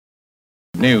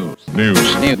News. New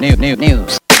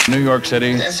York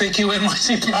City. The FAQ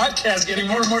NYC podcast getting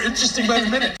more and more interesting by the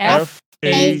minute.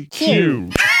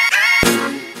 FAQ.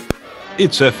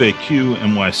 It's FAQ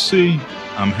NYC.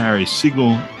 I'm Harry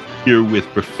Siegel here with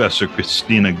Professor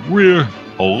Christina Greer.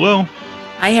 Hello.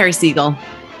 Hi, Harry Siegel.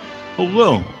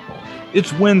 Hello.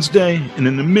 It's Wednesday, and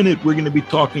in a minute we're going to be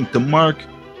talking to Mark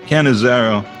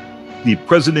Cannizzaro, the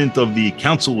president of the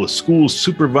Council of School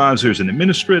Supervisors and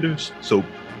Administrators, so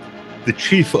the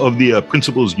chief of the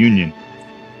Principals Union,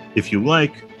 if you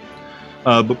like.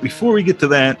 But before we get to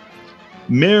that,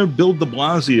 Mayor Bill de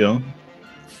Blasio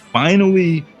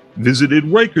finally visited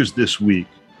Rikers this week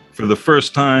for the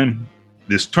first time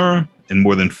this term in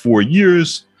more than 4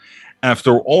 years.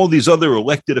 After all these other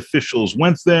elected officials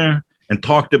went there and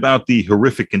talked about the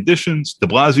horrific conditions, de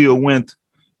Blasio went,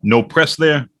 no press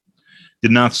there,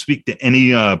 did not speak to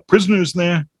any prisoners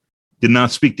there, did not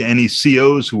speak to any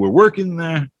COs who were working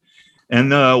there,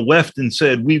 and left and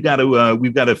said, we've got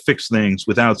to fix things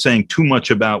without saying too much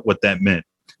about what that meant.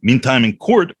 Meantime, in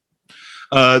court,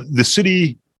 the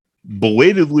city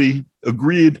belatedly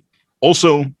agreed,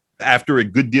 also after a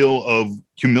good deal of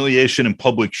humiliation and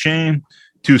public shame,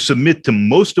 to submit to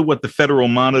most of what the Federal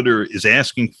Monitor is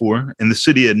asking for, and the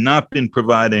city had not been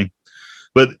providing.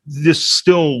 But this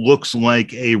still looks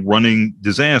like a running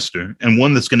disaster, and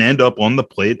one that's going to end up on the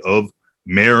plate of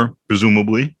Mayor,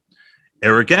 presumably,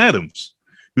 Eric Adams,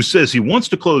 who says he wants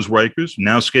to close Rikers,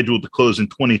 now scheduled to close in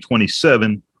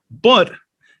 2027, but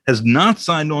has not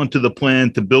signed on to the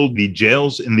plan to build the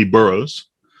jails in the boroughs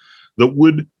that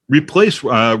would replace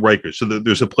Rikers so that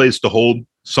there's a place to hold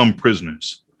some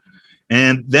prisoners.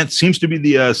 And that seems to be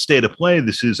the state of play.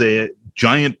 This is a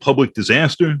giant public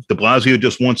disaster. De Blasio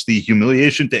just wants the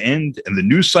humiliation to end and the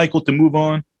news cycle to move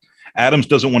on. Adams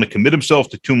doesn't want to commit himself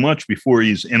to too much before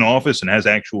he's in office and has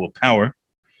actual power.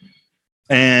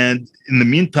 And in the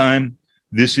meantime,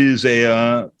 this is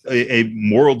a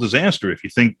moral disaster. If you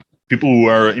think people who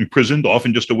are imprisoned,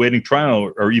 often just awaiting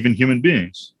trial, are even human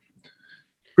beings.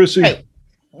 Chrissy? Right.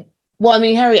 Well, I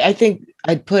mean, Harry, I think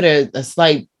I'd put a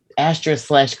slight asterisk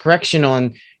 / correction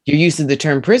on your use of the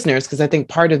term prisoners, because I think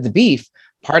part of the beef,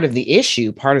 part of the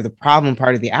issue, part of the problem,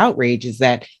 part of the outrage is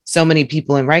that so many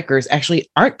people in Rikers actually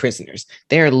aren't prisoners.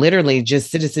 They're literally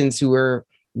just citizens who are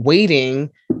waiting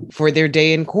for their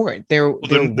day in court. They're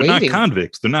not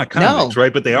convicts. They're not convicts,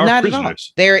 right? But they are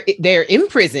prisoners. They're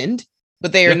imprisoned,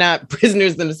 but they are not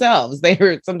prisoners themselves. They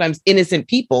are sometimes innocent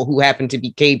people who happen to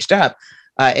be caged up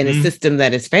in a system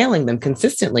that is failing them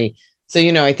consistently. So,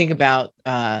 I think about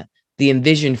the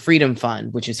Envision Freedom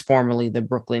Fund, which is formerly the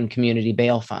Brooklyn Community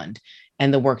Bail Fund,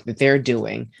 and the work that they're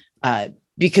doing.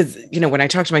 Because, when I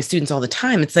talk to my students all the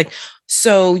time, it's like,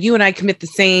 so you and I commit the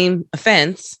same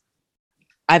offense.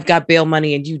 I've got bail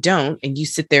money and you don't, and you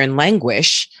sit there and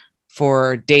languish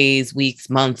for days, weeks,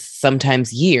 months,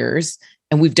 sometimes years,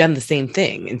 and we've done the same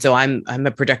thing. And so I'm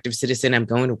a productive citizen. I'm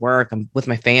going to work. I'm with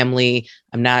my family.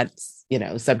 I'm not,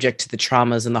 subject to the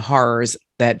traumas and the horrors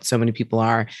that so many people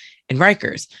are in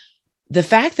Rikers. The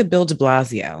fact that Bill de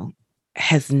Blasio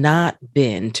has not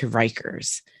been to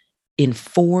Rikers in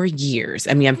 4 years.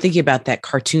 I mean, I'm thinking about that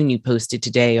cartoon you posted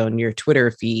today on your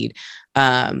Twitter feed,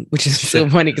 which is so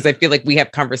funny because I feel like we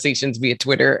have conversations via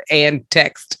Twitter and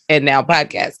text and now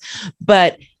podcast.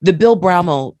 But the Bill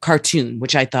Brommel cartoon,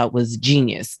 which I thought was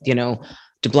genius,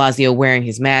 de Blasio wearing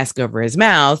his mask over his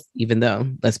mouth, even though,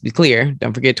 let's be clear,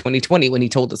 don't forget 2020 when he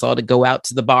told us all to go out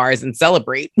to the bars and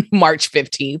celebrate March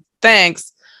 15th.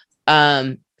 Thanks.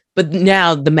 But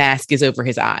now the mask is over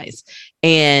his eyes.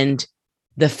 And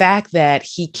the fact that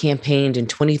he campaigned in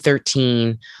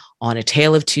 2013 on A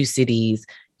Tale of Two Cities,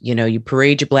 you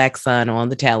parade your black son on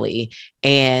the telly,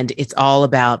 and it's all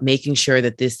about making sure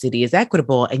that this city is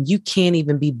equitable. And you can't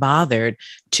even be bothered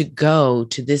to go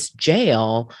to this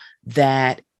jail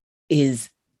that is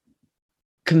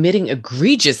committing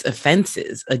egregious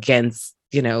offenses against,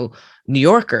 New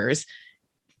Yorkers.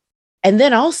 And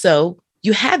then also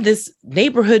you had this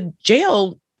neighborhood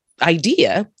jail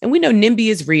idea, and we know NIMBY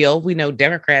is real. We know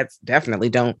Democrats definitely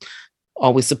don't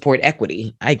always support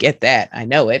equity. I get that. I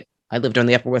know it. I lived on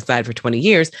the Upper West Side for 20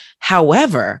 years.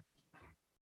 However,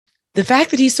 the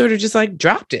fact that he sort of just like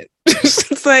dropped it.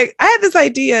 It's like, I had this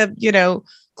idea of,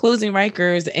 closing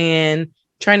Rikers and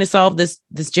trying to solve this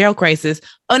jail crisis.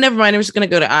 Oh, never mind. I'm just going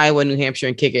to go to Iowa, New Hampshire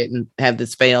and kick it and have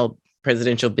this failed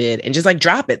presidential bid and just like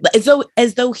drop it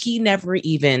as though he never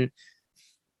even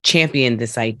championed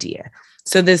this idea.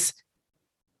 So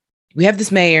we have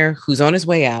this mayor who's on his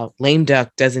way out. Lame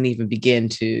duck doesn't even begin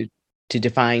to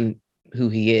define who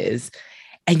he is.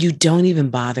 And you don't even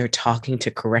bother talking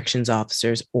to corrections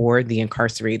officers or the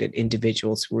incarcerated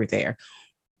individuals who are there.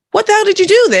 what the hell did you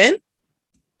do then?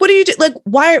 What do you do? Like,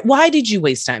 why did you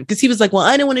waste time? Because he was like, well,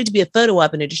 I didn't want it to be a photo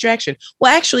op and a distraction.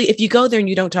 Well, actually, if you go there and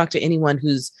you don't talk to anyone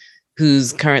who's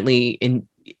currently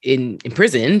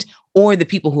imprisoned, or the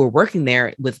people who are working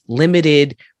there with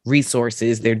limited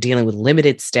resources, they're dealing with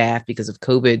limited staff because of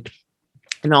COVID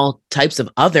and all types of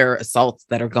other assaults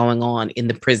that are going on in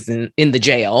the prison, in the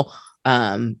jail,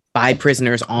 by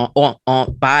prisoners,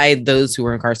 by those who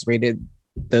are incarcerated,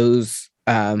 those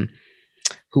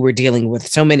who are dealing with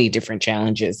so many different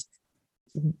challenges.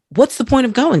 What's the point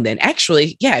of going then?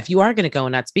 Actually, yeah, if you are going to go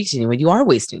and not speak to anyone, you are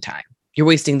wasting time. You're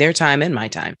wasting their time and my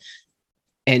time.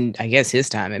 And I guess his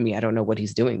time. I mean, I don't know what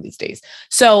he's doing these days.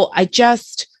 So I'm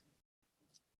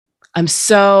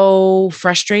so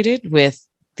frustrated with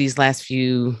these last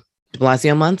few de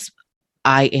Blasio months.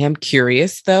 I am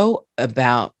curious, though,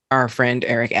 about our friend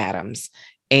Eric Adams,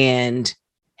 and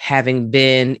having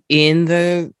been in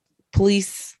the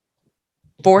police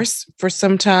force for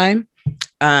some time,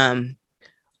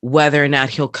 whether or not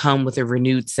he'll come with a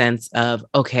renewed sense of,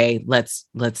 okay, let's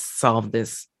solve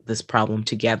this problem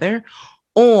together,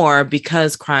 or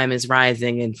because crime is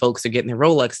rising and folks are getting their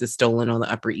Rolexes stolen on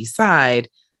the Upper East Side,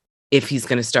 if he's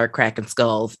going to start cracking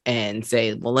skulls and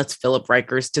say, well, let's fill up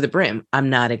Rikers to the brim. I'm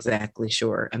not exactly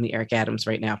sure. I mean, Eric Adams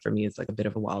right now for me is like a bit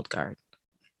of a wild card.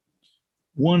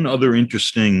 One other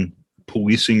interesting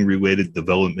policing related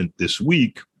development this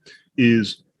week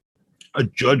is a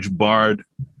judge barred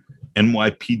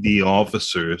NYPD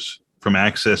officers from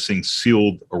accessing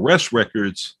sealed arrest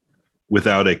records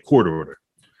without a court order,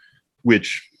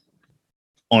 which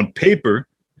on paper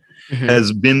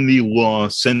has been the law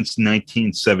since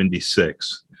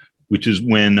 1976, which is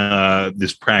when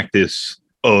this practice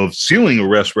of sealing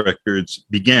arrest records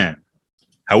began.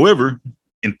 However,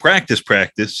 in practice,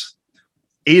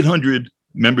 800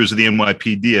 members of the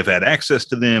NYPD have had access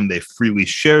to them. They freely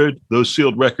shared those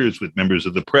sealed records with members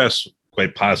of the press,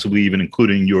 quite possibly even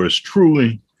including yours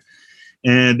truly.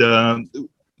 And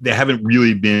they haven't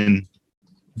really been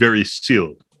very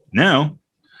sealed. Now,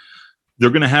 they're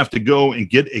going to have to go and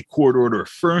get a court order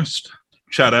first.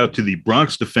 Shout out to the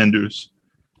Bronx defenders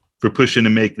for pushing to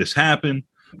make this happen.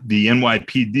 The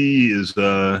NYPD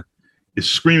is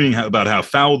screaming about how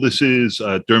foul this is.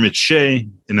 Dermot Shea,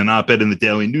 in an op-ed in the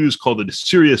Daily News, called it a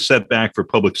serious setback for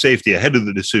public safety ahead of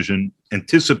the decision,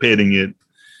 anticipating it,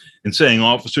 and saying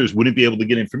officers wouldn't be able to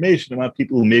get information about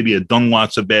people who maybe had done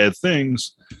lots of bad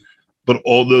things, but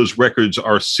all those records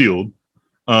are sealed.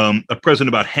 At present,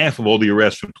 about half of all the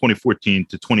arrests from 2014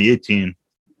 to 2018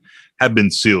 have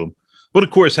been sealed. But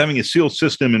of course, having a sealed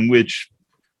system in which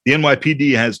the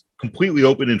NYPD has completely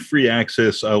open and free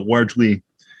access largely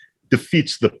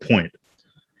defeats the point.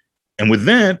 And with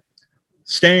that,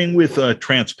 staying with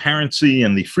transparency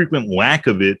and the frequent lack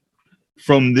of it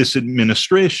from this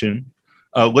administration,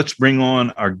 let's bring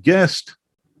on our guest,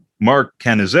 Mark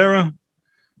Cannizzaro,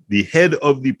 the head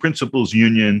of the Principals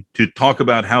Union, to talk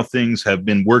about how things have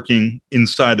been working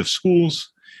inside of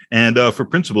schools and for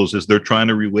principals as they're trying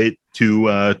to relate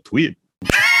to Tweed.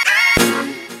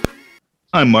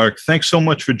 Hi, Mark. Thanks so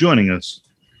much for joining us.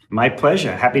 My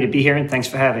pleasure. Happy to be here, and thanks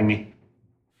for having me.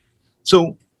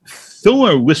 So fill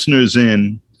our listeners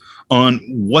in on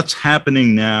what's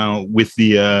happening now with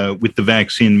the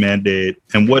vaccine mandate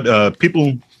and what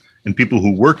people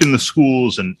who work in the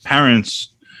schools and parents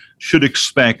should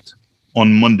expect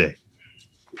on Monday.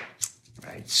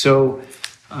 Right. So,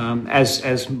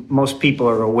 as most people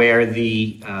are aware,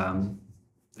 the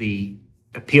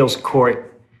appeals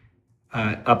court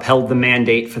upheld the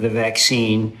mandate for the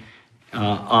vaccine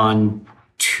on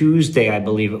Tuesday, I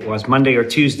believe it was, Monday or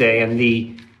Tuesday, and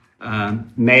the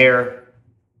mayor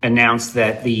announced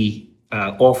that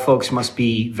all folks must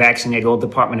be vaccinated, all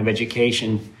Department of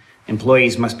Education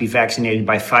employees must be vaccinated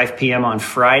by 5 p.m. on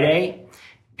Friday,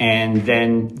 and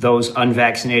then those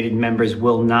unvaccinated members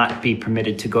will not be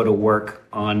permitted to go to work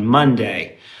on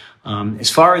Monday.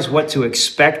 As far as what to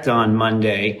expect on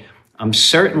Monday, I'm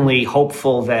certainly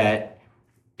hopeful that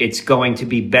it's going to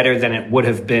be better than it would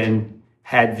have been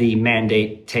had the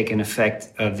mandate taken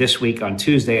effect this week on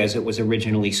Tuesday, as it was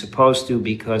originally supposed to,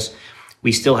 because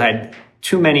we still had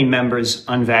too many members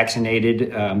unvaccinated,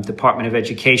 Department of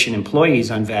Education employees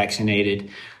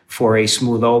unvaccinated, for a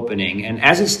smooth opening. And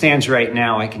as it stands right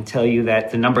now, I can tell you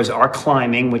that the numbers are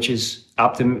climbing, which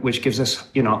gives us,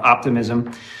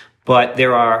 optimism. But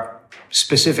there are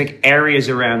specific areas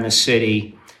around the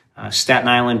city, Staten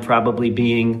Island probably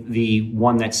being the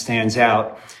one that stands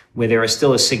out, where there are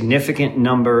still a significant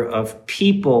number of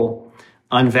people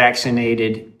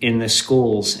unvaccinated in the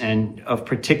schools, and of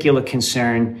particular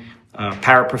concern,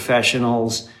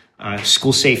 paraprofessionals,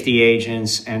 School safety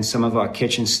agents and some of our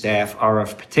kitchen staff are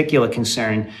of particular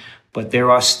concern, but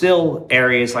there are still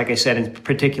areas, like I said, in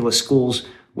particular schools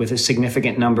with a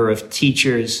significant number of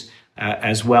teachers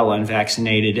as well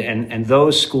unvaccinated, and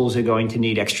those schools are going to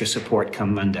need extra support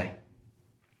come Monday.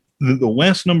 The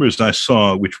last numbers I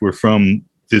saw, which were from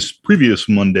this previous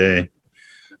Monday,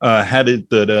 had it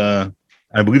that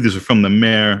I believe these are from the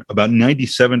mayor, about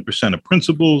 97% of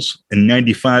principals and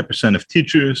 95% of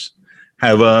teachers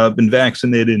have been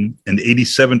vaccinated, and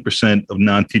 87% of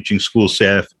non-teaching school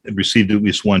staff have received at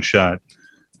least one shot.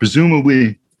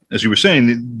 Presumably, as you were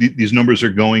saying, these numbers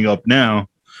are going up now,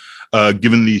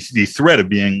 given the threat of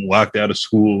being locked out of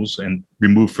schools and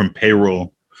removed from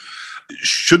payroll.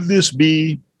 Should this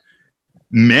be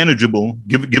manageable,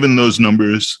 given those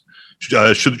numbers?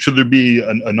 Should there be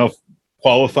enough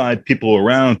qualified people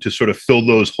around to sort of fill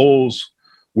those holes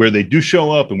where they do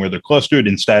show up and where they're clustered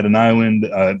in Staten Island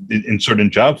in certain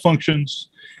job functions?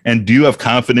 And do you have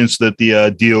confidence that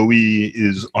the DOE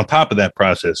is on top of that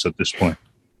process at this point?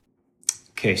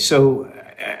 Okay, so,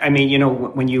 I mean,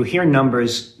 when you hear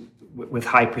numbers with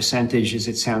high percentages,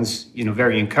 it sounds,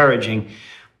 very encouraging,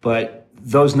 but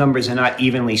those numbers are not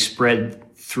evenly spread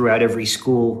throughout every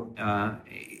school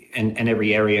and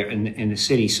every area in the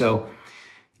city. So,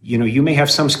 you may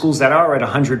have some schools that are at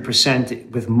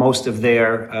 100% with most of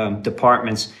their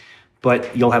departments,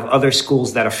 but you'll have other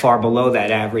schools that are far below that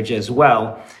average as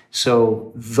well.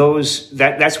 So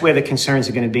that's where the concerns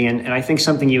are going to be. And I think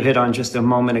something you hit on just a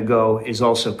moment ago is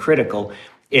also critical.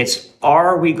 It's,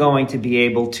 are we going to be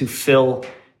able to fill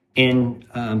in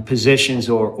positions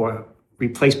or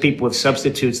replace people with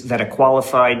substitutes that are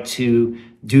qualified to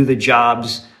do the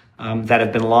jobs that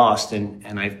have been lost?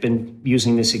 And I've been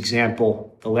using this example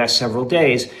the last several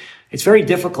days. It's very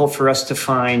difficult for us to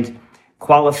find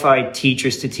qualified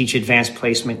teachers to teach advanced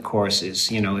placement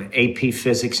courses, AP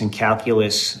physics and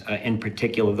calculus in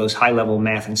particular. Those high-level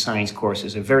math and science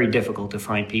courses are very difficult to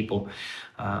find people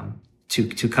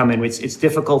to come in. It's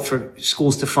difficult for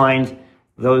schools to find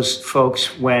those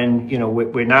folks when,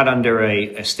 we're not under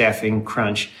a staffing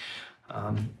crunch.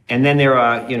 And then there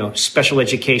are, special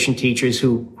education teachers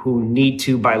who need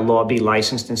to, by law, be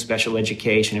licensed in special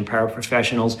education, and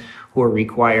paraprofessionals who are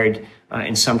required,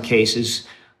 in some cases,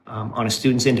 on a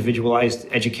student's individualized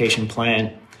education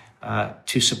plan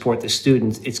to support the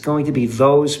students. It's going to be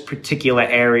those particular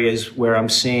areas where I'm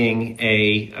seeing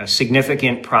a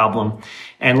significant problem.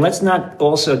 And let's not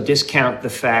also discount the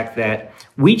fact that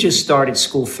we just started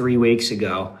school 3 weeks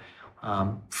ago.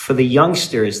 For the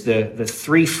youngsters, the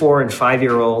 3, 4, and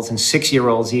 5-year-olds and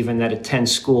 6-year-olds even that attend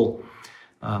school,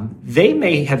 they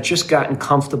may have just gotten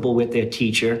comfortable with their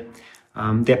teacher.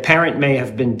 Their parent may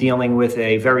have been dealing with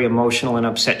a very emotional and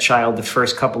upset child the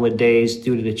first couple of days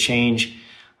due to the change.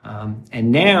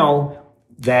 And now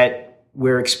that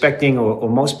we're expecting, or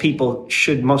most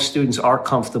students are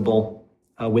comfortable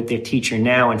with their teacher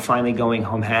now and finally going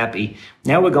home happy.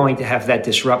 Now we're going to have that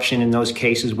disruption in those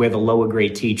cases where the lower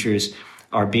grade teachers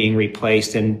are being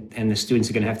replaced and the students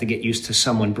are going to have to get used to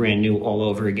someone brand new all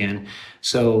over again.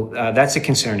 So that's a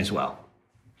concern as well.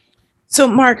 So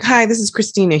Mark, hi, this is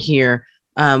Christina here.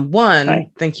 One,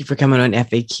 hi. Thank you for coming on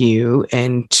FAQ.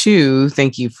 And two,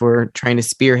 thank you for trying to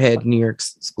spearhead New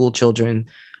York's school children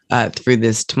through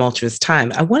this tumultuous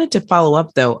time. I wanted to follow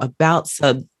up, though, about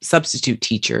substitute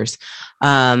teachers,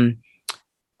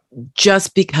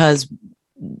 just because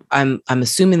I'm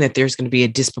assuming that there's going to be a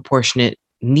disproportionate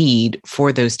need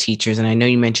for those teachers. And I know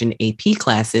you mentioned AP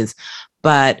classes,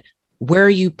 but where are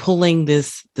you pulling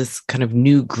this kind of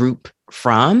new group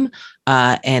from?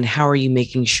 And how are you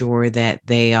making sure that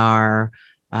they are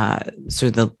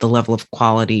sort of the level of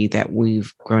quality that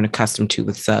we've grown accustomed to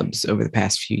with subs over the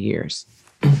past few years?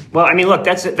 Well, I mean, look,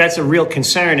 that's a real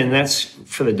concern, and that's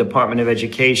for the Department of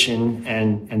Education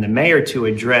and the mayor to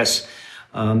address.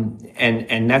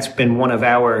 And that's been one of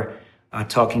our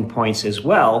talking points as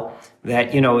well,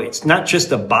 that, it's not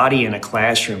just a body in a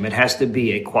classroom. It has to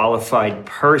be a qualified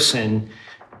person,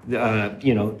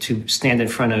 to stand in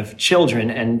front of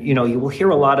children. And, you will hear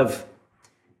a lot of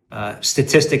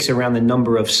statistics around the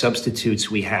number of substitutes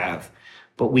we have,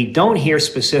 but we don't hear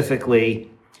specifically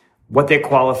what they're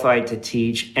qualified to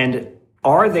teach, and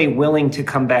are they willing to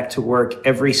come back to work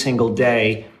every single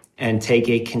day and take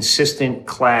a consistent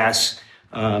class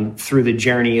through the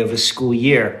journey of a school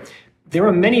year. There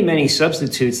are many, many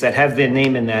substitutes that have their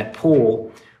name in that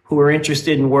pool who are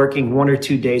interested in working 1 or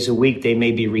 2 days a week. They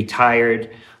may be retired.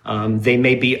 They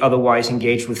may be otherwise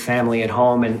engaged with family at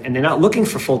home, and they're not looking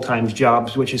for full-time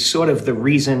jobs, which is sort of the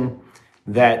reason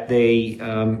that they,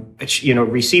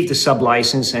 receive the sub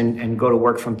license and go to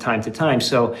work from time to time.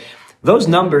 So those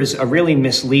numbers are really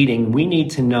misleading. We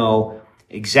need to know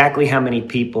exactly how many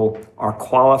people are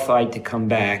qualified to come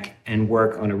back and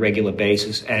work on a regular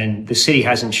basis. And the city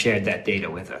hasn't shared that data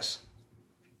with us.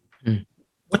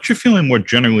 What's your feeling more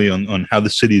generally on how the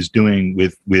city is doing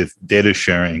with data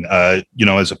sharing?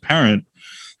 As a parent,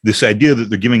 this idea that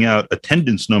they're giving out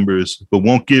attendance numbers, but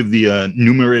won't give the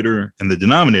numerator and the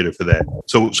denominator for that.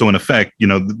 So in effect,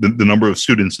 the number of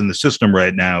students in the system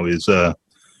right now is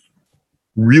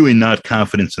really not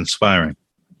confidence inspiring.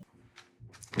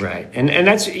 Right. And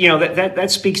that's, that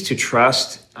speaks to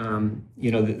trust.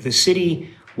 The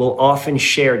city will often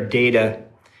share data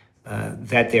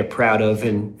that they're proud of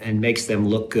and makes them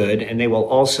look good. And they will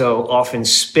also often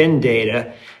spin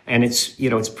data. And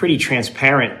it's pretty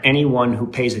transparent. Anyone who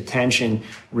pays attention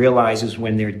realizes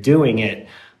when they're doing it.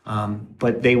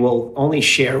 But they will only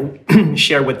share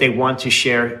what they want to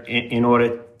share in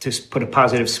order to put a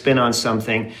positive spin on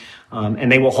something.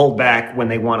 And they will hold back when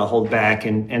they want to hold back.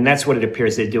 And that's what it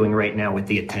appears they're doing right now with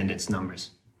the attendance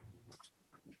numbers.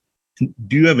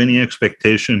 Do you have any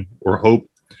expectation or hope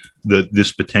that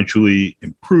this potentially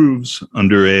improves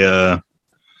under a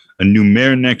new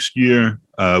mayor next year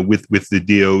with the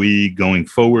DOE going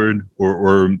forward,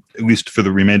 or at least for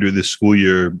the remainder of this school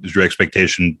year? Is your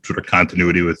expectation sort of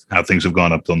continuity with how things have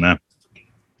gone up till now?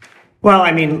 Well,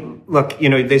 I mean, look,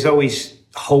 there's always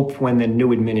hope when the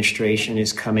new administration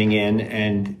is coming in,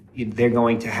 and they're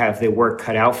going to have their work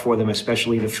cut out for them,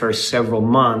 especially the first several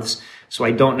months. So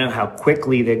I don't know how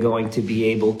quickly they're going to be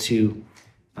able to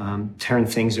turn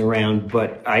things around,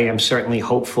 but I am certainly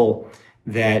hopeful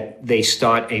that they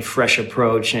start a fresh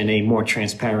approach and a more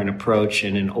transparent approach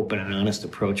and an open and honest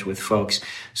approach with folks.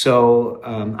 So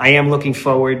I am looking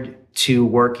forward to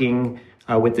working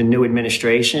with the new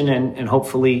administration and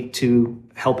hopefully to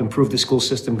help improve the school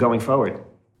system going forward.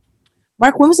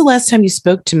 Mark, when was the last time you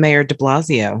spoke to Mayor de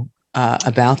Blasio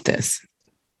about this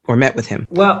or met with him?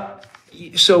 Well,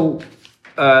 so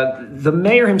the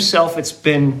mayor himself, it's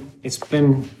been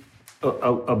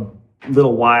a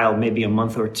little while, maybe a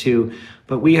month or two,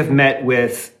 but we have met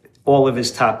with all of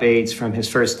his top aides, from his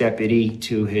first deputy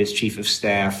to his chief of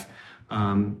staff,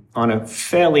 on a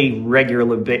fairly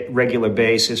regular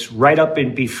basis, right up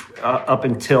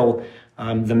until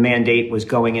the mandate was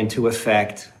going into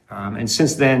effect. And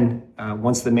since then,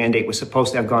 once the mandate was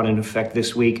supposed to have gone into effect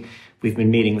this week, we've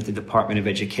been meeting with the Department of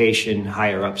Education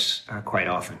higher-ups quite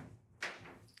often.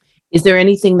 Is there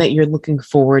anything that you're looking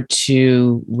forward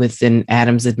to within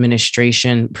Adams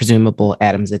administration, presumable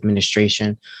Adams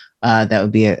administration, that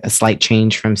would be a slight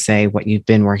change from, say, what you've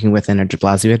been working with in a de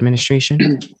Blasio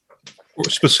administration? Or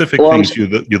specific things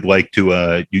you'd like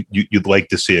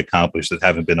to see accomplished that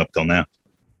haven't been up till now?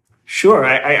 Sure.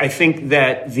 I think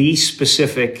that the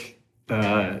specific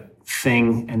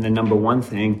thing, and the number one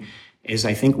thing, is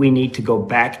I think we need to go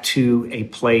back to a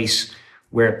place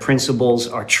where principals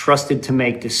are trusted to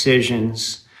make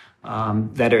decisions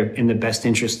that are in the best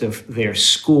interest of their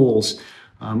schools.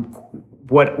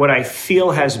 What I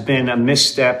feel has been a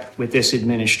misstep with this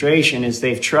administration is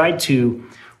they've tried to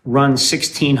run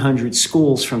 1,600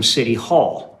 schools from City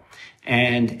Hall.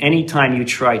 And anytime you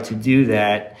try to do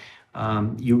that,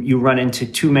 you run into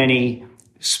too many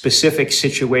specific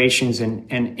situations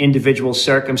and individual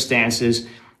circumstances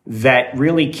that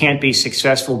really can't be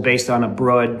successful based on a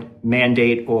broad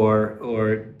mandate or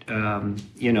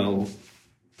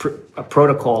a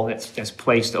protocol that's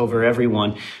placed over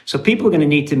everyone. So people are going to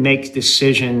need to make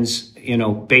decisions,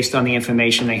 based on the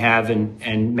information they have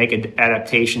and make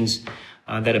adaptations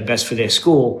that are best for their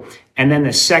school. And then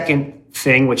the second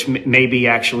thing, which may be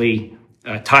actually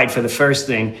tied for the first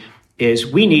thing,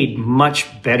 is we need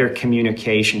much better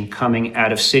communication coming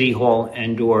out of City Hall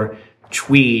and/or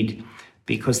Tweed,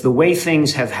 because the way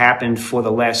things have happened for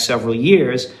the last several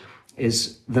years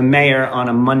is the mayor on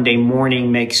a Monday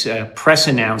morning makes a press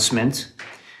announcement,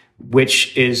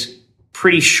 which is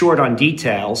pretty short on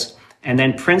details, and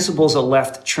then principals are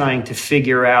left trying to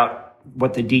figure out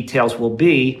what the details will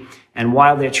be. And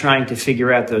while they're trying to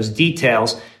figure out those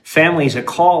details, families are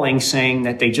calling saying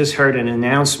that they just heard an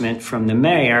announcement from the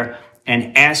mayor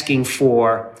and asking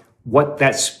for what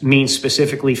that means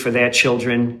specifically for their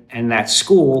children and that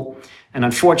school. And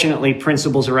unfortunately,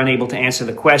 principals are unable to answer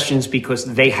the questions because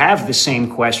they have the same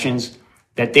questions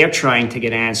that they're trying to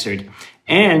get answered.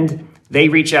 And they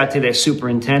reach out to their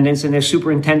superintendents, and their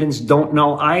superintendents don't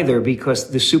know either,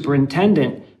 because the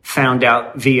superintendent found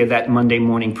out via that Monday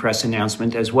morning press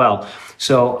announcement as well.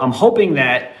 So I'm hoping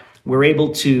that we're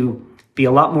able to be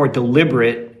a lot more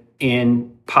deliberate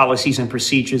in policies and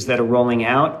procedures that are rolling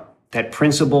out, that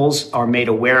principals are made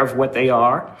aware of what they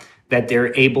are, that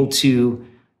they're able to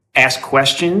ask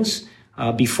questions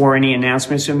before any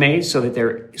announcements are made, so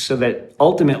that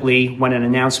ultimately, when an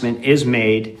announcement is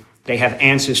made, they have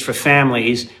answers for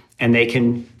families and they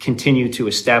can continue to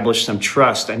establish some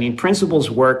trust. I mean,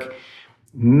 principals work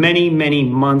many, many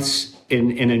months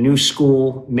in a new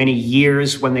school, many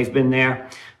years when they've been there,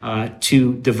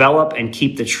 to develop and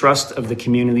keep the trust of the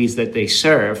communities that they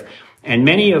serve. And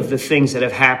many of the things that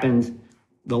have happened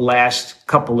the last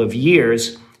couple of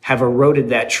years have eroded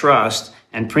that trust,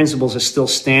 and principals are still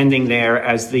standing there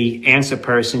as the answer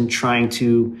person trying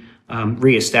to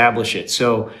reestablish it.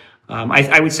 So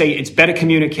I would say it's better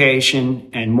communication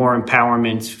and more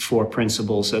empowerment for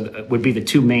principals would be the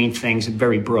two main things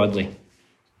very broadly.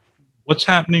 What's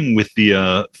happening with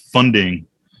the funding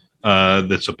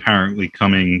that's apparently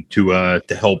coming to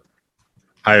help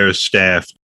hire staff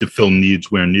to fill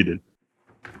needs where needed?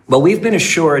 Well, we've been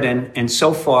assured, and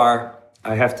so far,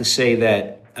 I have to say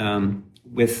that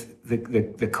with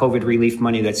the COVID relief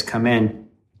money that's come in,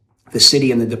 the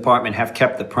city and the department have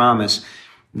kept the promise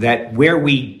that where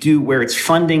it's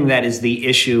funding that is the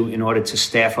issue in order to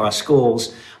staff our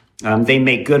schools, they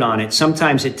make good on it.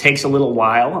 Sometimes it takes a little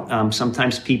while.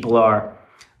 Sometimes people are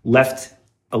left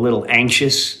a little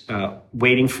anxious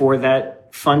waiting for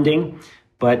that funding,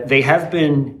 but they have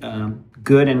been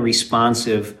good and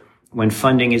responsive when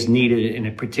funding is needed in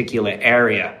a particular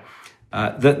area.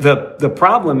 The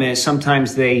problem is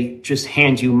sometimes they just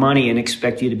hand you money and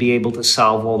expect you to be able to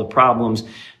solve all the problems.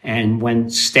 And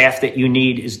when staff that you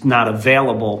need is not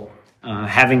available,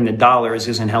 having the dollars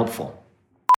isn't helpful.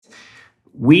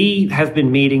 We have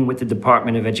been meeting with the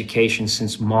Department of Education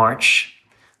since March.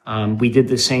 We did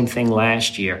the same thing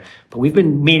last year, but we've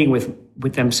been meeting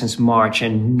with them since March,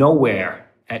 and nowhere,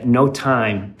 at no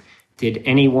time, did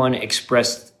anyone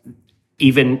express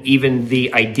even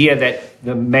the idea that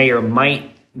the mayor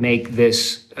might make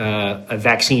this a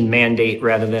vaccine mandate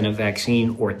rather than a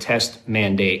vaccine or test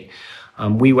mandate.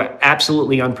 We were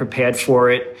absolutely unprepared for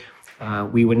it.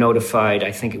 We were notified,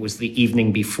 I think it was the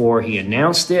evening before he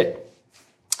announced it.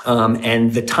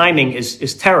 And the timing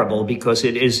is terrible because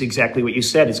it is exactly what you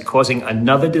said. It's causing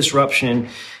another disruption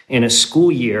in a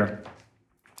school year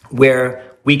where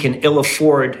we can ill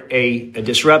afford a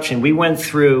disruption. We went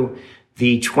through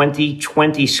the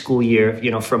 2020 school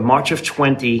year, from March of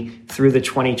 20 through the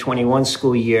 2021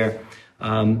 school year,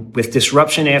 with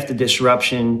disruption after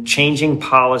disruption, changing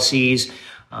policies,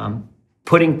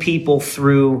 putting people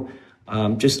through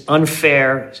just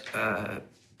unfair,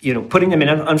 putting them in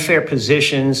unfair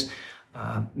positions.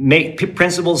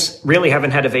 Principals really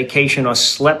haven't had a vacation or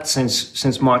slept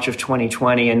since March of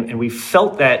 2020, and we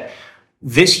felt that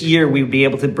this year we would be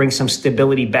able to bring some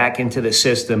stability back into the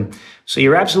system. So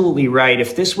you're absolutely right.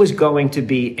 If this was going to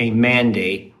be a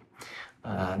mandate,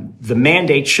 the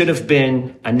mandate should have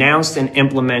been announced and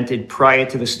implemented prior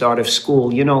to the start of school.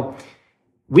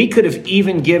 We could have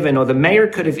even given, or the mayor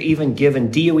could have even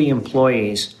given DOE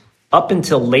employees up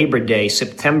until Labor Day,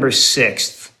 September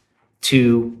 6th,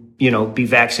 to, be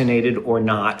vaccinated or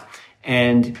not.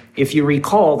 And if you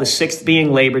recall, the 6th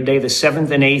being Labor Day, the 7th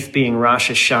and 8th being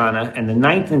Rosh Hashanah, and the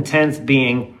 9th and 10th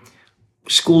being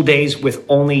school days with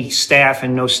only staff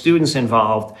and no students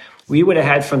involved, we would have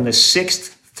had from the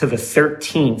 6th to the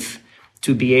 13th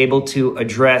to be able to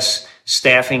address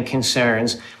staffing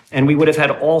concerns. And we would have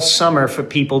had all summer for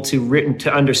people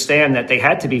to understand that they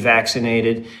had to be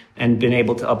vaccinated and been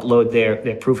able to upload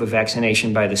their proof of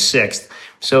vaccination by the 6th.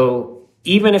 So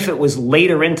even if it was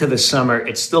later into the summer,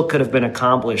 it still could have been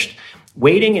accomplished.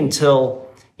 Waiting until,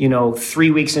 3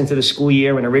 weeks into the school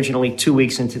year and originally 2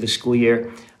 weeks into the school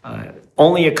year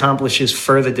only accomplishes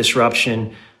further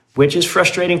disruption, which is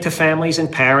frustrating to families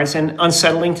and parents and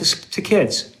unsettling to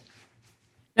kids.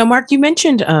 Now, Mark, you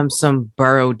mentioned some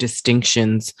borough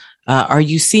distinctions. Are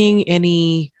you seeing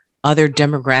any other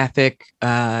demographic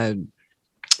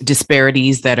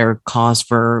disparities that are cause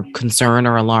for concern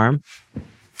or alarm?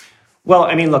 Well,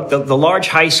 I mean, look, the large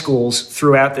high schools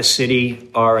throughout the city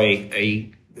are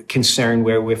a concern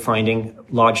where we're finding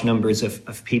large numbers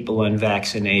of people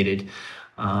unvaccinated.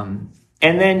 And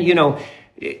then,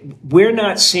 we're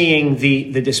not seeing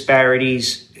the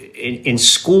disparities in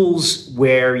schools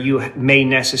where you may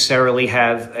necessarily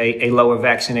have a lower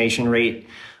vaccination rate,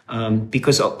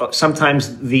 because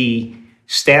sometimes the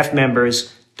staff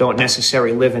members don't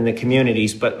necessarily live in the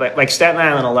communities. But like Staten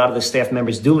Island, a lot of the staff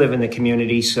members do live in the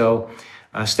community. So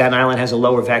Staten Island has a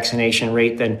lower vaccination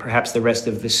rate than perhaps the rest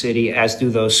of the city, as do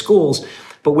those schools.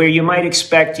 But where you might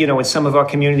expect, in some of our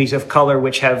communities of color,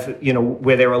 which have,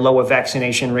 where there are lower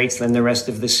vaccination rates than the rest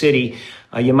of the city,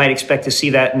 you might expect to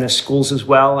see that in the schools as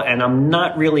well. And I'm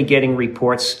not really getting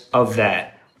reports of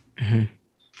that.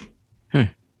 Mm-hmm.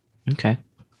 Okay.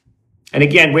 And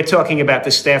again, we're talking about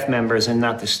the staff members and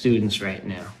not the students right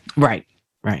now. Right.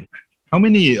 Right. How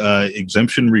many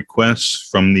exemption requests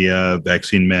from the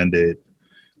vaccine mandate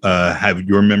have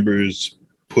your members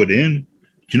put in?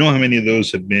 Do you know how many of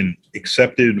those have been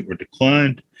accepted or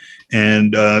declined?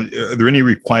 And are there any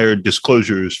required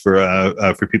disclosures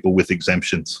for people with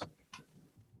exemptions?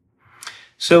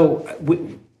 So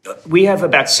we have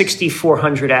about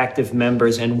 6,400 active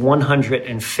members, and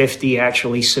 150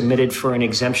 actually submitted for an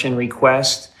exemption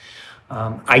request.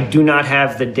 I do not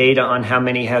have the data on how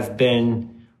many have been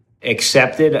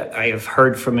accepted. I have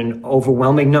heard from an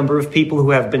overwhelming number of people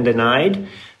who have been denied.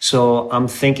 So I'm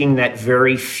thinking that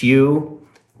very few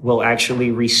will actually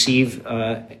receive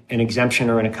an exemption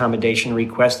or an accommodation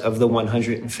request of the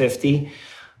 150.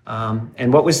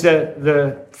 And what was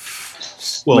the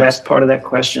last part of that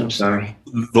question? I'm sorry.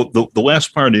 The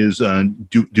last part is,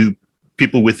 do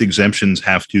people with exemptions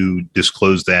have to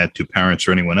disclose that to parents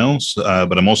or anyone else?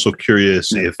 But I'm also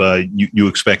curious if you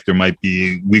expect there might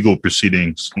be legal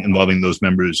proceedings involving those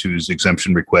members whose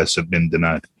exemption requests have been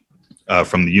denied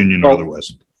from the union or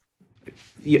otherwise.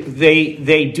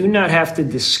 They do not have to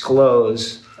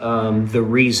disclose the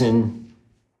reason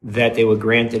that they were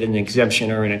granted an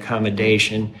exemption or an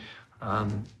accommodation.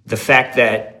 The fact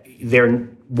that they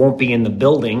won't be in the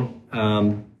building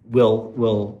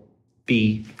will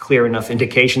be clear enough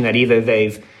indication that either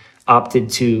they've opted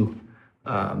to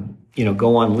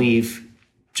go on leave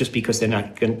just because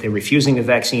they're refusing the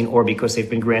vaccine, or because they've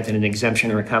been granted an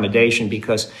exemption or accommodation.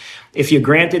 Because if you're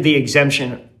granted the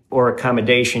exemption or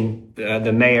accommodation,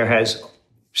 the mayor has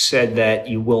said that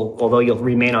you will, although you'll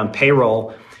remain on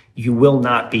payroll, you will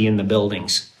not be in the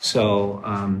buildings. So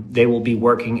they will be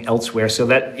working elsewhere. So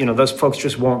that, those folks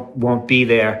just won't be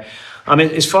there.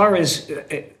 As far as,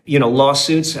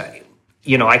 lawsuits,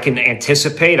 I can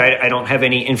anticipate, I don't have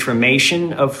any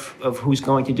information of who's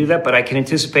going to do that, but I can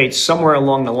anticipate somewhere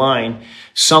along the line,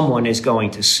 someone is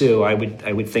going to sue. I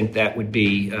would think that would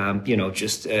be,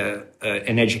 just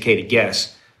an educated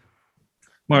guess.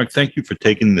 Mark, thank you for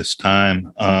taking this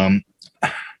time.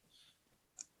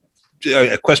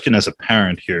 A question as a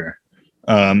parent here.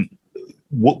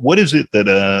 What is it that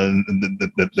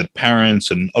that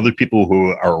parents and other people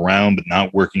who are around but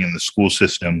not working in the school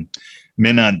system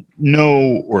may not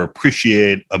know or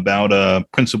appreciate about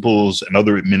principals and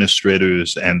other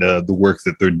administrators and the work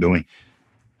that they're doing?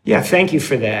 Yeah, thank you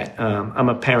for that. I'm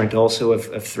a parent also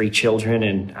of 3 children,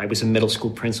 and I was a middle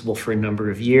school principal for a number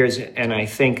of years. And I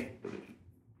think,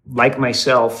 like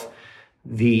myself,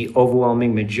 the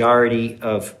overwhelming majority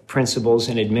of principals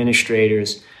and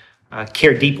administrators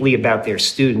care deeply about their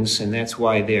students, and that's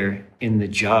why they're in the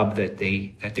job that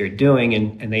they're doing.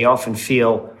 And they often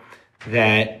feel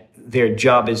that their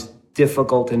job is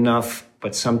difficult enough,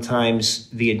 but sometimes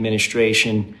the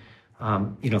administration,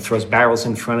 throws barrels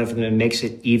in front of them and makes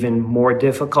it even more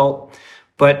difficult.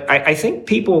 But I think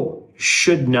people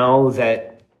should know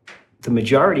that the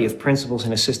majority of principals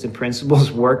and assistant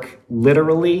principals work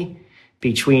literally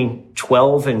between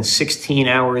 12 and 16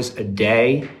 hours a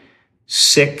day,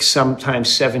 6,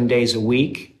 sometimes 7 days a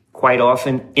week, quite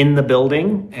often in the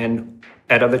building and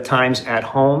at other times at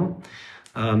home.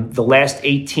 The last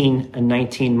 18 and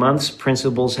 19 months,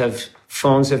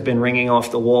 phones have been ringing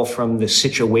off the wall from the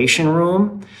situation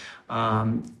room,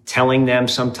 telling them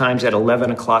sometimes at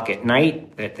 11 o'clock at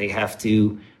night that they have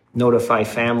to notify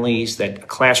families that a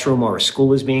classroom or a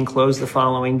school is being closed the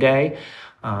following day.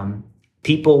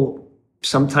 People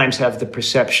sometimes have the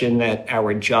perception that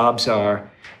our jobs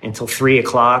are until 3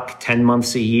 o'clock, 10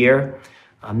 months a year.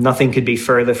 Nothing could be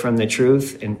further from the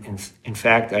truth. In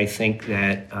fact, I think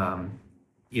that,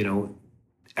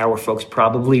 our folks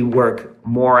probably work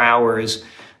more hours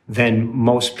than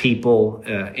most people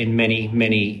in many,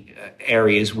 many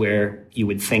areas where you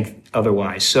would think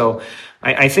otherwise. So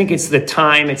I think it's the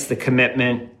time, it's the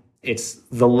commitment, it's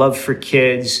the love for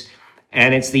kids,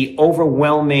 and it's the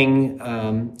overwhelming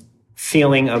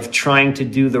feeling of trying to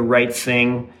do the right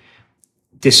thing,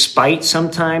 despite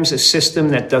sometimes a system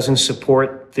that doesn't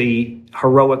support the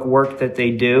heroic work that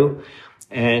they do.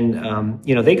 And,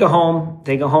 they go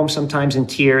home sometimes in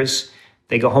tears.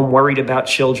 They go home worried about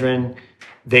children.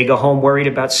 They go home worried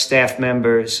about staff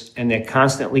members, and they're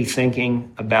constantly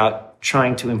thinking about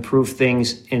trying to improve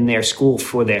things in their school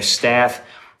for their staff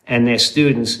and their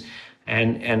students.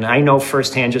 And I know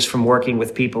firsthand, just from working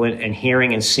with people and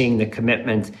hearing and seeing the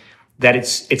commitment, that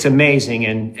it's amazing.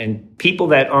 And people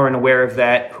that aren't aware of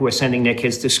that, who are sending their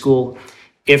kids to school,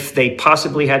 if they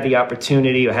possibly had the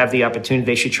opportunity or have the opportunity,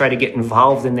 they should try to get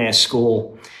involved in their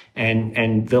school,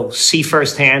 and they'll see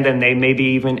firsthand, and they may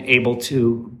be even able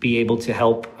to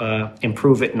help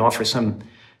improve it and offer some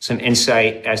some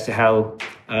insight as to how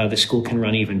the school can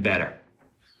run even better.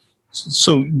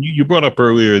 So you brought up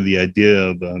earlier the idea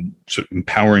of sort of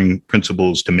empowering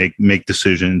principals to make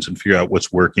decisions and figure out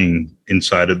what's working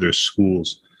inside of their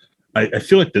schools. I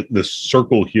feel like the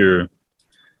circle here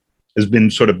has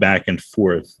been sort of back and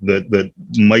forth. That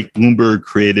Mike Bloomberg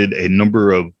created a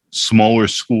number of smaller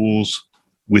schools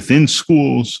within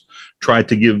schools, tried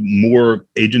to give more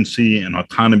agency and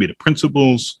autonomy to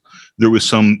principals. There was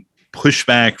some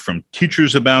pushback from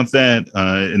teachers about that,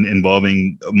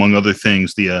 involving, among other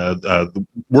things, the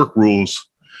work rules.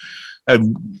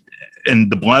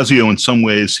 And de Blasio, in some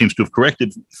ways, seems to have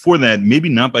corrected for that, maybe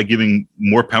not by giving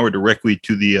more power directly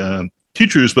to the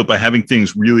teachers, but by having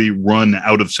things really run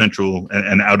out of central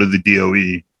and out of the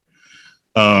DOE.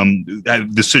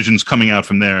 Decisions coming out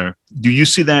from there. Do you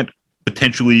see that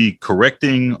potentially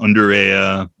correcting under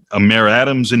a Mayor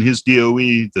Adams in his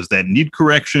DOE? Does that need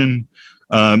correction?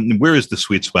 Where is the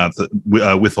sweet spot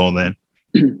with all that?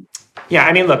 Yeah,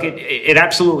 I mean, look, it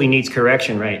absolutely needs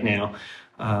correction right now.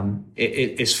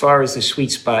 As far as the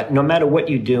sweet spot, no matter what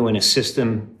you do in a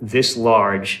system this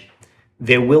large,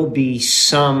 there will be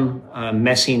some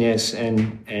messiness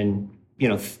and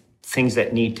things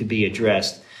that need to be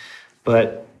addressed.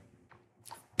 But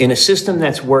in a system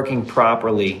that's working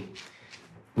properly,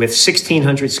 with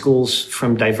 1,600 schools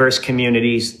from diverse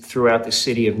communities throughout the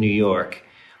city of New York,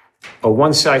 a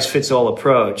one-size-fits-all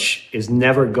approach is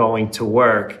never going to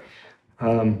work,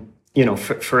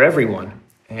 for everyone.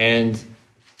 And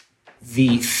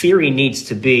the theory needs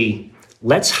to be,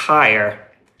 let's hire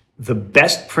the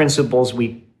best principals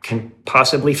we can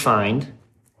possibly find,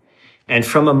 and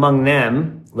from among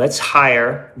them, let's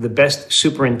hire the best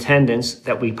superintendents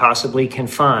that we possibly can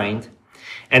find.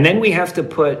 And then we have to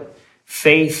put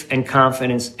faith and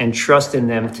confidence and trust in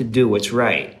them to do what's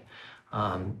right.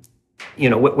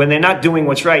 When they're not doing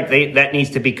what's right, that needs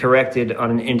to be corrected on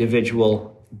an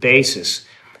individual basis.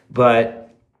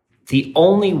 But the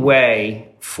only way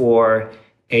for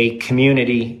a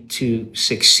community to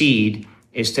succeed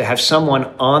is to have someone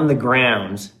on the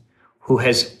ground who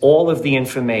has all of the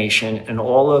information and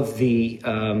all of the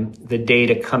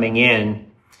data coming in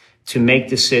to make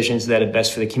decisions that are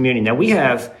best for the community. Now, we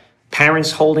have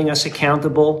parents holding us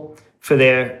accountable for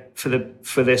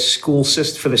the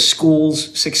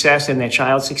school's success and their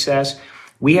child's success.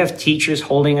 We have teachers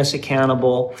holding us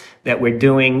accountable that we're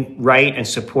doing right and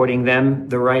supporting them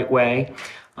the right way.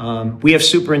 We have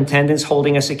superintendents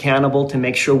holding us accountable to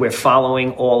make sure we're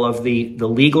following all of the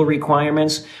legal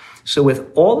requirements. So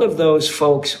with all of those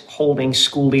folks holding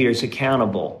school leaders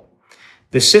accountable,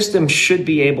 the system should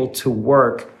be able to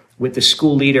work with the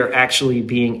school leader actually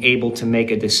being able to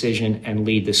make a decision and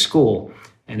lead the school.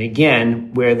 And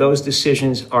again, where those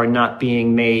decisions are not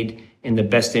being made in the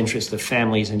best interest of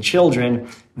families and children,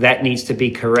 that needs to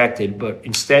be corrected. But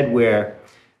instead, we're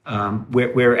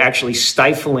actually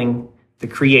stifling the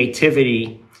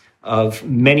creativity of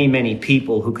many, many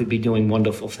people who could be doing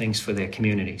wonderful things for their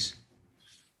communities.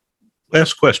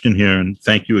 Last question here, and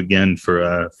thank you again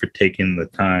for taking the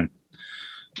time.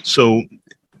 So,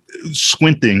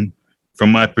 squinting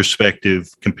from my perspective,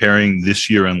 comparing this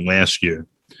year and last year,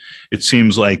 it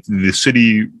seems like the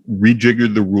city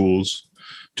rejiggered the rules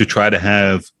to try to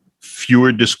have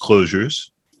fewer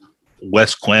disclosures,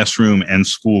 less classroom and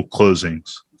school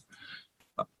closings.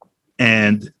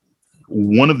 And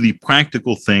one of the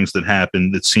practical things that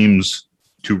happened that seems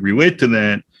to relate to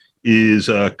that is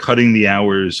cutting the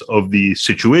hours of the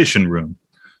Situation Room.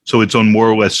 So it's on more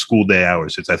or less school day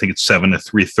hours. I think it's 7 to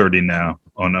 3:30 now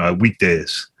on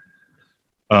weekdays.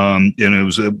 And it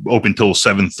was open till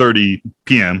 7:30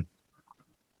 p.m.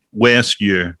 last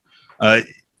year.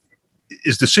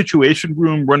 Is the Situation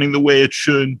Room running the way it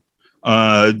should?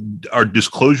 Are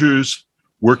disclosures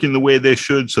working the way they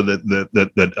should, so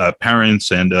that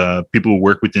parents and people who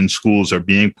work within schools are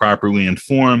being properly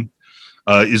informed?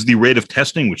 Is the rate of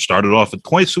testing, which started off at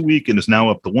twice a week and is now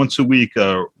up to once a week,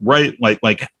 right?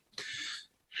 Like,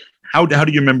 how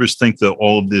do your members think that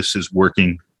all of this is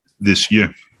working this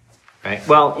year? Right.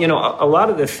 Well, a lot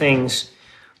of the things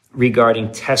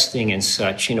regarding testing and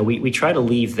such, we try to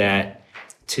leave that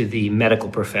to the medical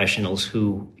professionals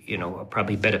who, are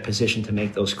probably better positioned to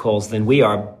make those calls than we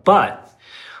are. But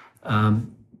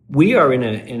we are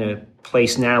in a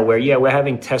place now where, we're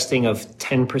having testing of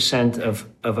 10%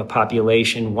 of a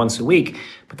population once a week.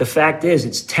 But the fact is,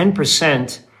 it's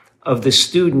 10% of the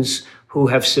students who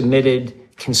have submitted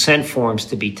consent forms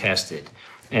to be tested.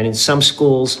 And in some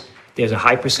schools, there's a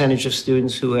high percentage of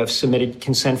students who have submitted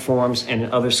consent forms, and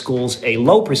in other schools, a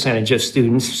low percentage of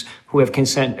students who have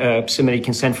submitted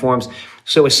consent forms.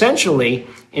 So essentially,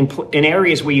 in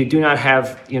areas where you do not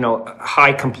have,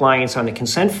 high compliance on the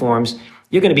consent forms,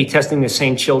 you're going to be testing the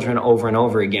same children over and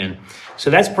over again. So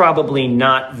that's probably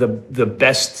not the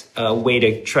best way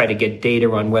to try to get data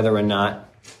on whether or not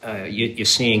you're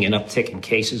seeing an uptick in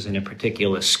cases in a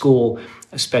particular school,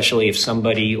 especially if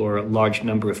somebody or a large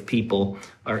number of people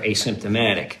are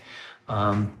asymptomatic.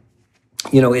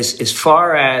 As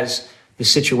far as the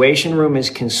Situation Room is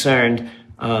concerned,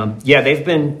 they've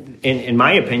been, in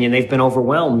my opinion, they've been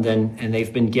overwhelmed and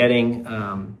they've been getting,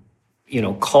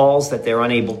 calls that they're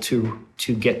unable to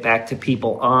get back to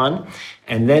people on.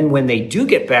 And then when they do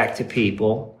get back to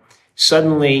people,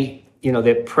 suddenly,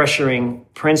 they're pressuring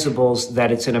principals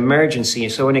that it's an emergency.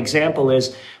 So an example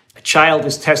is a child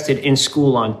is tested in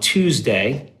school on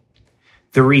Tuesday.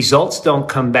 The results don't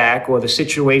come back, or the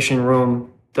Situation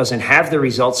Room doesn't have the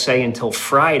results, say, until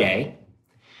Friday.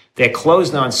 They're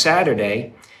closed on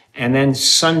Saturday. And then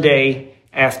Sunday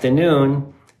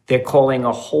afternoon, they're calling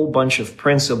a whole bunch of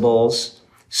principals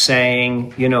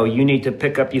saying, you need to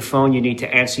pick up your phone, you need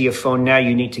to answer your phone now,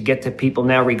 you need to get to people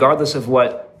now, regardless of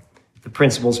what the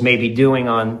principals may be doing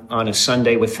on a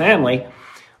Sunday with family,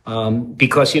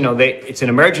 because it's an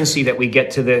emergency that we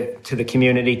get to the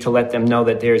community to let them know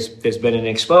that there's been an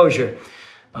exposure,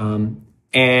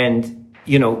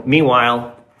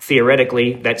 meanwhile,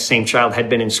 theoretically, that same child had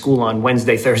been in school on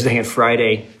Wednesday, Thursday, and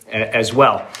Friday as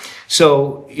well.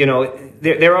 So,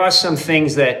 there are some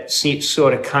things that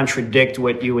sort of contradict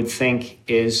what you would think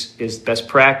is best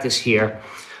practice here.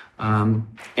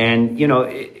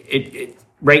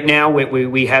 Right now,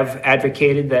 we have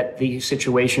advocated that the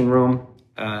Situation Room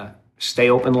stay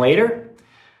open later.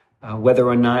 Whether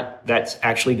or not that's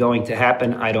actually going to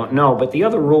happen, I don't know. But the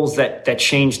other rules that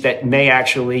changed that may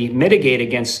actually mitigate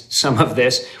against some of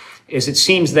this is it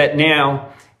seems that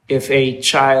now if a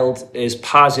child is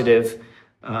positive,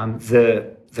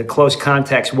 the close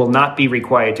contacts will not be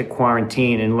required to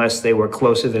quarantine unless they were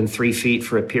closer than 3 feet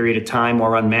for a period of time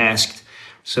or unmasked.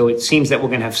 So it seems that we're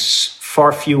going to have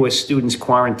far fewer students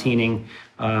quarantining,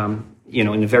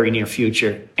 in the very near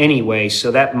future anyway.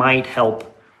 So that might help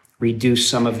reduce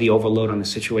some of the overload on the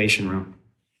Situation Room.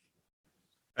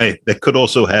 Hey, that could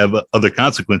also have other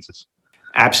consequences.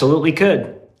 Absolutely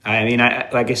could. I mean,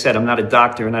 like I said, I'm not a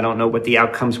doctor and I don't know what the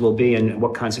outcomes will be and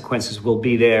what consequences will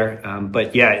be there.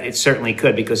 But yeah, it certainly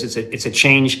could, because it's a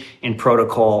change in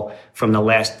protocol from the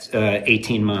last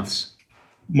 18 months.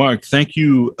 Mark, thank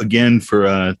you again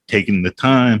for taking the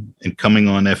time and coming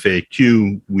on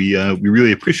FAQ. We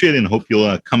really appreciate it and hope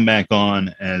you'll come back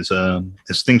on as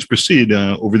things proceed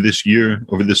over this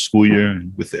school year,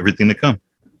 and with everything to come.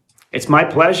 It's my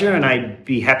pleasure, and I'd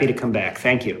be happy to come back.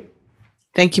 Thank you.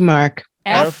 Thank you, Mark.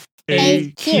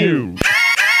 FAQ.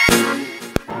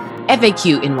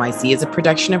 FAQ NYC is a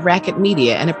production of Racket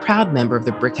Media and a proud member of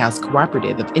the Brickhouse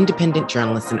Cooperative of Independent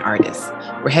Journalists and Artists.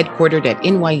 We're headquartered at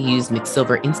NYU's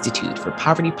McSilver Institute for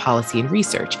Poverty Policy and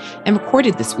Research and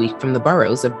recorded this week from the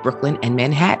boroughs of Brooklyn and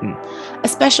Manhattan. A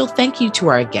special thank you to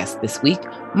our guest this week,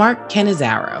 Mark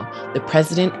Cannizzaro, the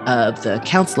president of the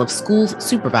Council of Schools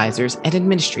Supervisors and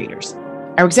Administrators.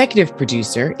 Our executive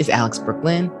producer is Alex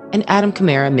Brooklyn, and Adam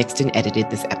Camara mixed and edited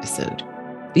this episode.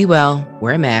 Be well,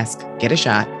 wear a mask, get a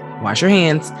shot, wash your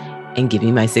hands, and give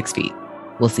me my 6 feet.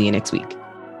 We'll see you next week.